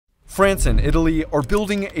France and Italy are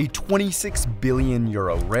building a €26 billion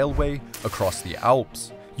railway across the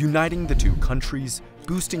Alps, uniting the two countries,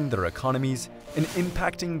 boosting their economies, and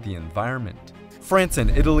impacting the environment. France and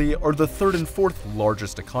Italy are the third and fourth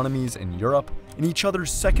largest economies in Europe and each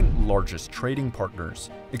other's second largest trading partners,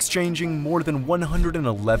 exchanging more than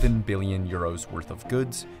 €111 billion worth of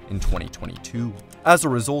goods in 2022. As a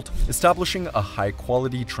result, establishing a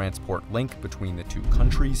high-quality transport link between the two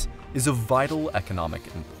countries is of vital economic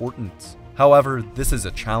importance. However, this is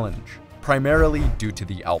a challenge, primarily due to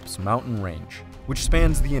the Alps mountain range, which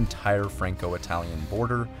spans the entire Franco-Italian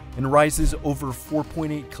border and rises over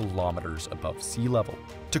 4.8 kilometers above sea level.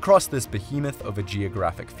 To cross this behemoth of a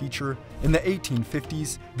geographic feature, in the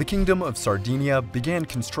 1850s, the Kingdom of Sardinia began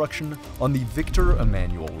construction on the Victor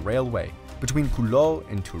Emmanuel Railway between Culoz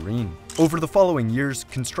and Turin. Over the following years,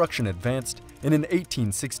 construction advanced, and in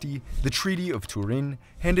 1860, the Treaty of Turin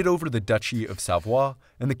handed over the Duchy of Savoie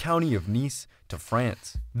and the County of Nice to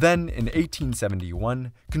France. Then, in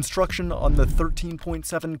 1871, construction on the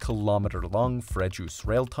 13.7-kilometer-long Frejus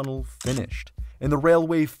rail tunnel finished, and the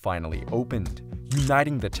railway finally opened,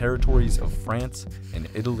 uniting the territories of France and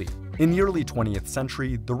Italy. In the early 20th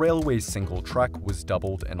century, the railway's single track was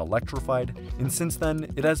doubled and electrified, and since then,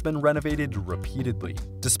 it has been renovated repeatedly.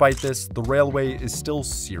 Despite this, the railway is still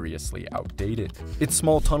seriously outdated. Its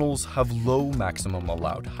small tunnels have low maximum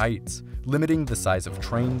allowed heights, limiting the size of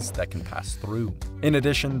trains that can pass through. In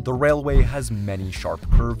addition, the railway has many sharp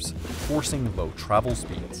curves, forcing low travel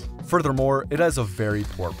speeds. Furthermore, it has a very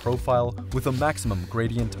poor profile with a maximum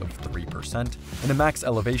gradient of 3% and a max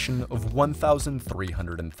elevation of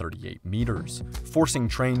 1,338 meters, forcing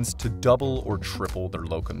trains to double or triple their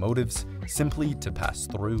locomotives simply to pass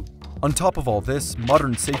through. On top of all this,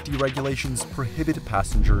 modern safety regulations prohibit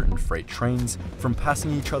passenger and freight trains from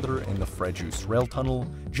passing each other in the Frejus rail tunnel,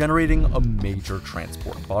 generating a major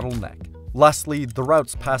transport bottleneck. Lastly, the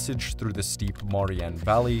route's passage through the steep Maurienne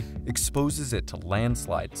Valley exposes it to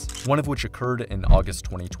landslides, one of which occurred in August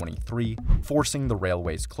 2023, forcing the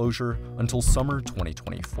railway's closure until summer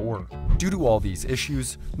 2024. Due to all these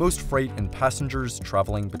issues, most freight and passengers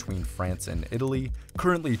traveling between France and Italy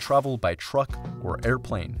currently travel by truck or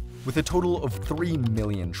airplane, with a total of 3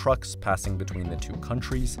 million trucks passing between the two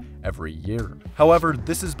countries every year. However,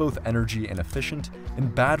 this is both energy inefficient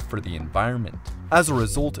and bad for the environment. As a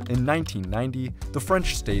result, in 1990, the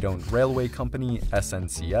French state-owned railway company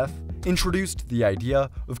SNCF introduced the idea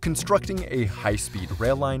of constructing a high-speed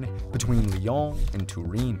rail line between Lyon and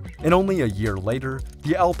Turin. And only a year later,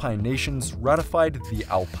 the Alpine nations ratified the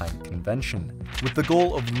Alpine Convention, with the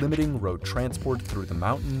goal of limiting road transport through the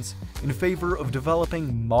mountains in favor of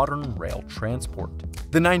developing modern rail transport.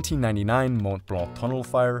 The 1999 Mont tunnel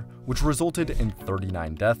fire, which resulted in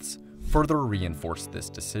 39 deaths, further reinforced this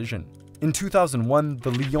decision. In 2001,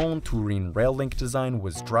 the Lyon-Turin rail link design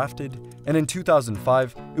was drafted, and in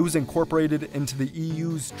 2005, it was incorporated into the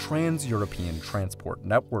EU's Trans-European Transport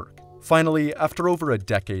Network. Finally, after over a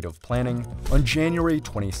decade of planning, on January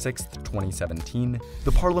 26, 2017,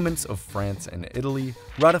 the parliaments of France and Italy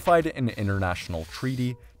ratified an international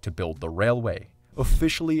treaty to build the railway,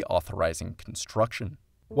 officially authorizing construction.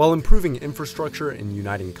 While improving infrastructure and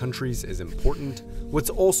uniting countries is important, what's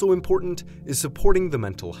also important is supporting the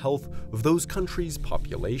mental health of those countries'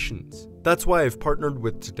 populations. That's why I've partnered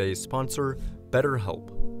with today's sponsor,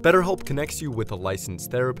 BetterHelp. BetterHelp connects you with a licensed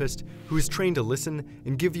therapist who is trained to listen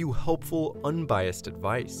and give you helpful, unbiased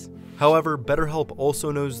advice. However, BetterHelp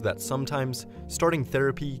also knows that sometimes starting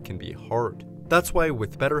therapy can be hard. That's why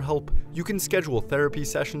with BetterHelp, you can schedule therapy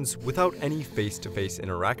sessions without any face-to-face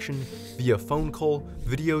interaction via phone call,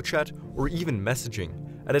 video chat, or even messaging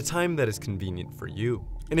at a time that is convenient for you.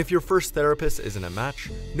 And if your first therapist isn't a match,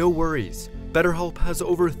 no worries. BetterHelp has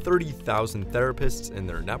over 30,000 therapists in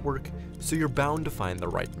their network, so you're bound to find the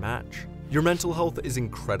right match. Your mental health is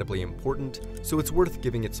incredibly important, so it's worth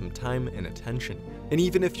giving it some time and attention. And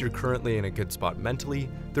even if you're currently in a good spot mentally,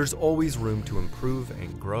 there's always room to improve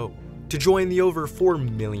and grow. To join the over 4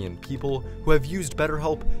 million people who have used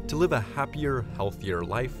BetterHelp to live a happier, healthier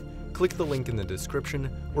life, click the link in the description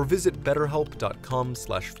or visit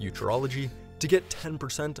betterhelp.com/futurology to get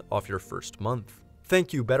 10% off your first month.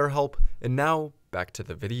 Thank you, BetterHelp, and now back to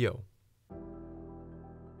the video.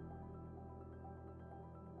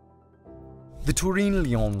 The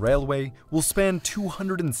Turin-Lyon Railway will span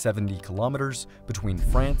 270 kilometers between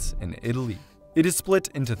France and Italy. It is split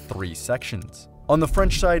into 3 sections. On the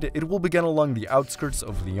French side, it will begin along the outskirts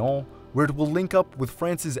of Lyon, where it will link up with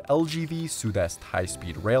France's LGV Sud-Est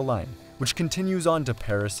high-speed rail line, which continues on to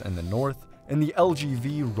Paris in the north, and the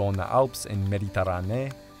LGV Rhône-Alpes and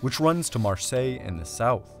Méditerranée, which runs to Marseille in the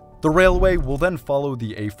south. The railway will then follow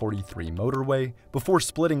the A43 motorway before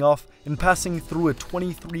splitting off and passing through a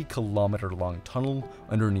 23-kilometer-long tunnel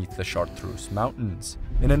underneath the Chartreuse Mountains,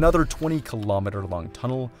 and another 20-kilometer-long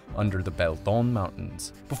tunnel under the Belledonne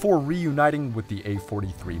Mountains, before reuniting with the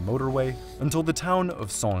A43 motorway until the town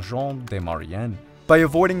of Saint-Jean-de-Maurienne. By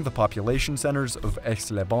avoiding the population centers of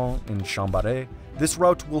Aix-les-Bains and Chambéry, this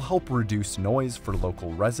route will help reduce noise for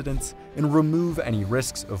local residents and remove any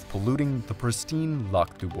risks of polluting the pristine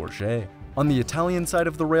Lac du Bourget. On the Italian side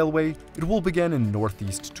of the railway, it will begin in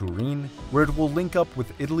northeast Turin, where it will link up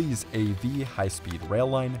with Italy's AV high-speed rail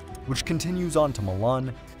line, which continues on to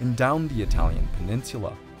Milan and down the Italian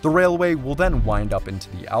peninsula. The railway will then wind up into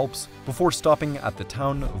the Alps before stopping at the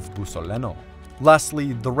town of Bussoleno.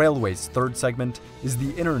 Lastly, the railway's third segment is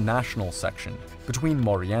the international section between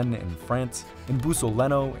Maurienne in France and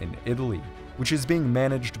Bussoleno in Italy, which is being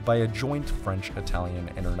managed by a joint French-Italian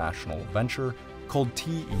international venture called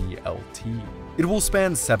TELT. It will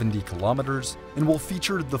span 70 kilometers and will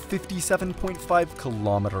feature the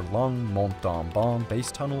 57.5-kilometer-long Mont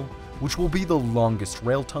base tunnel, which will be the longest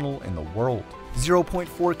rail tunnel in the world,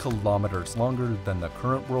 0.4 kilometers longer than the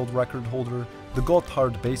current world record holder, the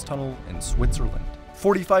Gotthard base tunnel in Switzerland.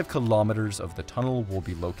 45 kilometers of the tunnel will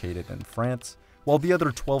be located in France, while the other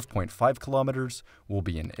 12.5 kilometers will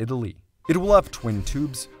be in Italy. It will have twin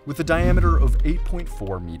tubes with a diameter of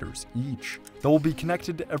 8.4 meters each that will be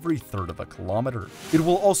connected every third of a kilometer. It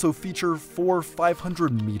will also feature 4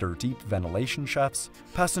 500-meter deep ventilation shafts,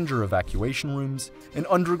 passenger evacuation rooms, an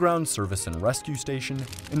underground service and rescue station,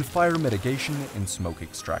 and fire mitigation and smoke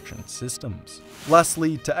extraction systems.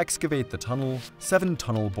 Lastly, to excavate the tunnel, 7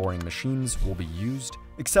 tunnel boring machines will be used,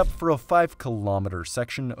 except for a 5-kilometer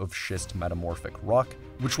section of schist metamorphic rock,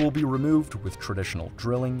 which will be removed with traditional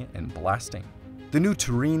drilling and blasting. The new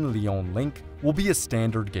Turin-Lyon link will be a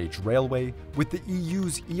standard gauge railway with the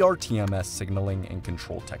EU's ERTMS signaling and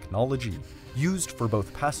control technology, used for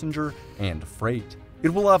both passenger and freight.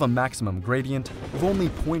 It will have a maximum gradient of only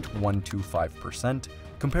 0.125%,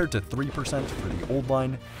 compared to 3% for the old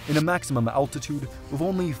line, and a maximum altitude of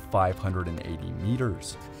only 580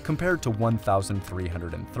 meters, compared to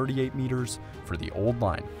 1,338 meters for the old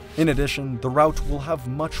line. In addition, the route will have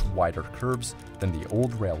much wider curves than the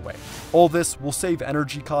old railway. All this will save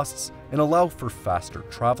energy costs and allow for faster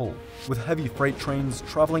travel, with heavy freight trains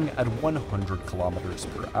traveling at 100 kilometers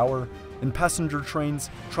per hour and passenger trains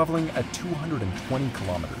traveling at 220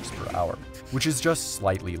 kilometers per hour, which is just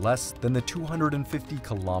slightly less than the 250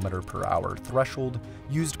 kilometer per hour threshold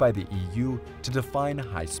used by the EU to define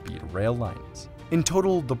high-speed rail lines. In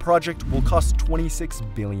total, the project will cost 26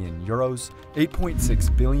 billion euros,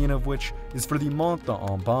 8.6 billion of which is for the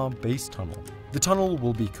Mont base tunnel. The tunnel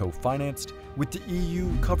will be co-financed, with the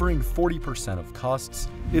EU covering 40% of costs,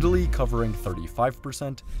 Italy covering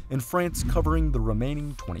 35%, and France covering the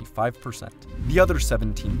remaining 25%. The other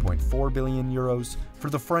 17.4 billion euros for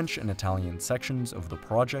the French and Italian sections of the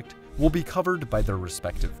project will be covered by their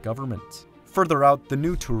respective governments. Further out, the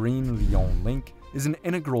new Turin-Lyon link is an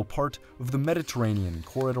integral part of the Mediterranean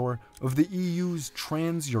corridor of the EU's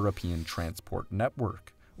Trans-European Transport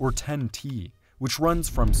Network, or TEN-T, which runs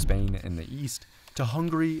from Spain in the east to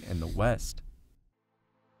Hungary in the west.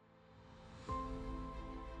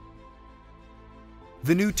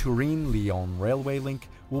 The new Turin-Lyon railway link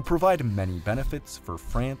will provide many benefits for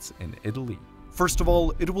France and Italy. First of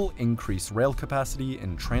all, it will increase rail capacity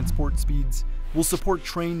and transport speeds, will support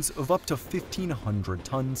trains of up to 1,500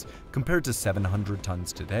 tons compared to 700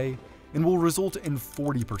 tons today, and will result in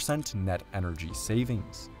 40% net energy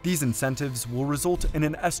savings. These incentives will result in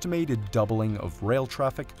an estimated doubling of rail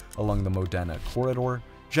traffic along the Modena corridor,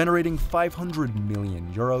 generating 500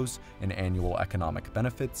 million euros in annual economic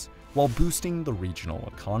benefits, while boosting the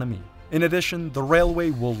regional economy. In addition, the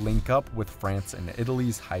railway will link up with France and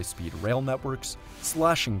Italy's high-speed rail networks,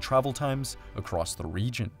 slashing travel times across the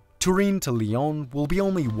region. Turin to Lyon will be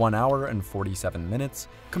only 1 hour and 47 minutes,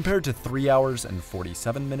 compared to 3 hours and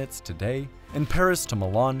 47 minutes today, and Paris to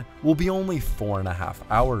Milan will be only 4.5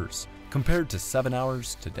 hours, compared to 7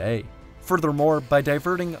 hours today. Furthermore, by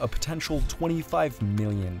diverting a potential 25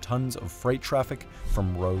 million tons of freight traffic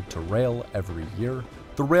from road to rail every year,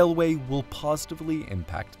 the railway will positively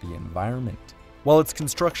impact the environment. While its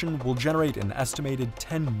construction will generate an estimated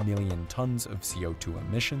 10 million tons of CO2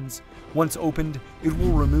 emissions, once opened, it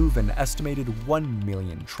will remove an estimated 1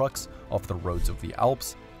 million trucks off the roads of the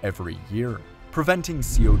Alps every year. preventing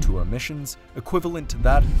CO2 emissions equivalent to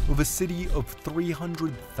that of a city of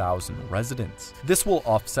 300,000 residents. This will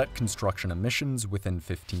offset construction emissions within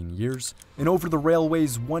 15 years, and over the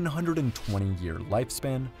railway's 120-year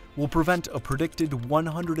lifespan, will prevent a predicted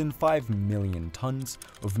 105 million tons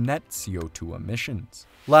of net CO2 emissions.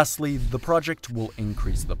 Lastly, the project will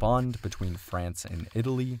increase the bond between France and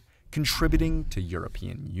Italy, contributing to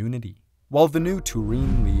European unity. While the new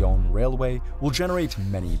Turin-Lyon Railway will generate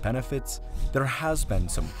many benefits, there has been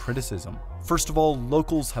some criticism. First of all,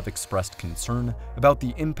 locals have expressed concern about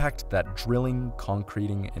the impact that drilling,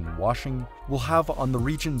 concreting, and washing will have on the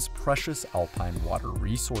region's precious alpine water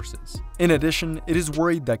resources. In addition, it is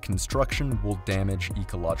worried that construction will damage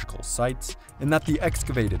ecological sites and that the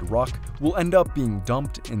excavated rock will end up being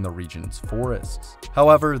dumped in the region's forests.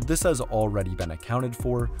 However, this has already been accounted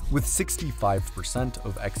for, with 65%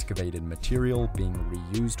 of excavated material being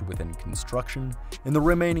reused within construction and the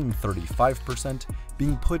remaining 35%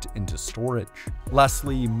 being put into storage.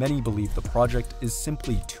 Lastly, many believe the project is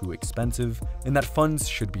simply too expensive and that funds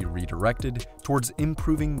should be redirected towards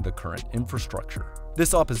improving the current infrastructure.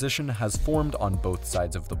 This opposition has formed on both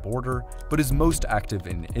sides of the border, but is most active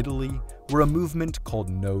in Italy, where a movement called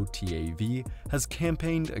No TAV has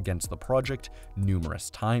campaigned against the project numerous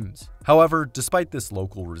times. However, despite this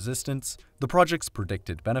local resistance, the project's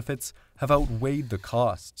predicted benefits have outweighed the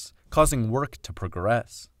costs, causing work to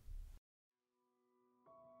progress.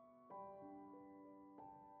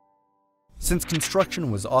 Since construction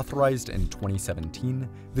was authorized in 2017,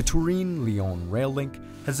 the Turin-Lyon Rail link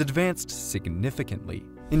has advanced significantly.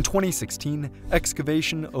 In 2016,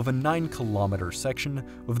 excavation of a 9-kilometer section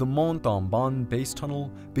of the Mont base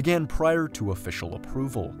tunnel began prior to official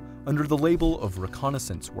approval, under the label of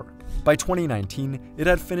reconnaissance work. By 2019, it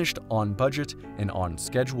had finished on budget and on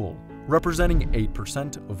schedule, representing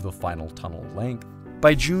 8% of the final tunnel length.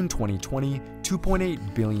 By June 2020,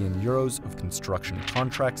 2.8 billion euros of construction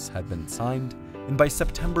contracts had been signed, and by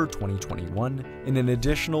September 2021, an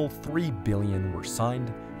additional 3 billion were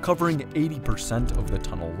signed, covering 80% of the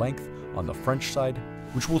tunnel length on the French side,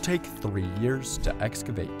 which will take 3 years to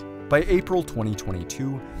excavate. By April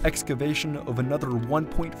 2022, excavation of another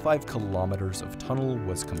 1.5 kilometers of tunnel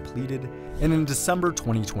was completed, and in December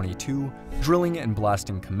 2022, drilling and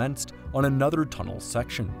blasting commenced on another tunnel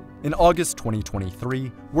section. In August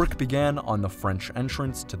 2023, work began on the French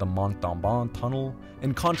entrance to the Mont tunnel,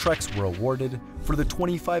 and contracts were awarded for the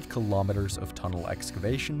 25 kilometers of tunnel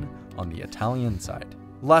excavation on the Italian side.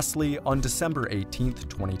 Lastly, on December 18,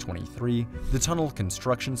 2023, the tunnel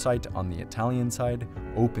construction site on the Italian side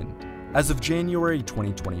opened. As of January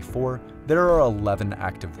 2024, there are 11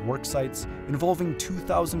 active work sites involving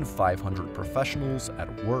 2,500 professionals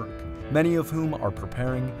at work, many of whom are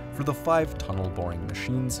preparing for the 5 tunnel boring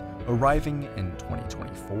machines arriving in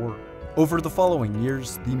 2024. Over the following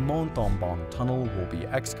years, the Mont tunnel will be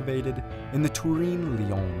excavated and the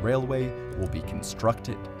Turin-Lyon Railway will be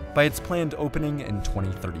constructed. By its planned opening in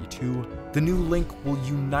 2032, the new link will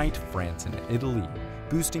unite France and Italy,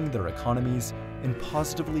 boosting their economies and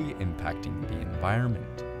positively impacting the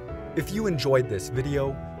environment. If you enjoyed this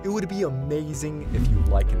video, it would be amazing if you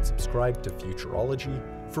like and subscribe to Futurology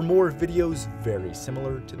for more videos very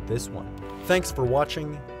similar to this one. Thanks for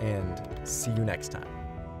watching, and see you next time.